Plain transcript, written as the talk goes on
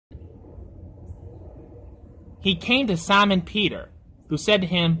he came to Simon Peter, who said to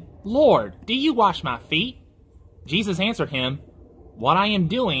him, "Lord, do you wash my feet?" Jesus answered him, "What I am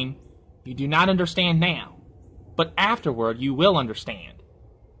doing you do not understand now, but afterward you will understand."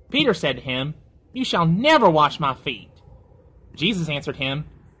 Peter said to him, "You shall never wash my feet." Jesus answered him,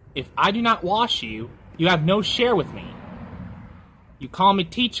 "If I do not wash you, you have no share with me. You call me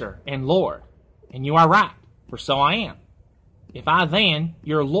teacher and Lord, and you are right, for so I am. If I then,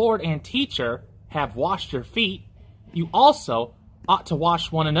 your Lord and teacher, have washed your feet, you also ought to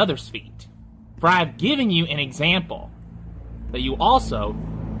wash one another's feet. For I have given you an example, that you also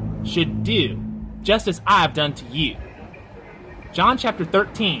should do just as I have done to you." John chapter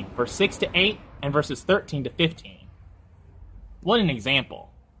 13, verse 6 to 8, and verses 13 to 15. What an example.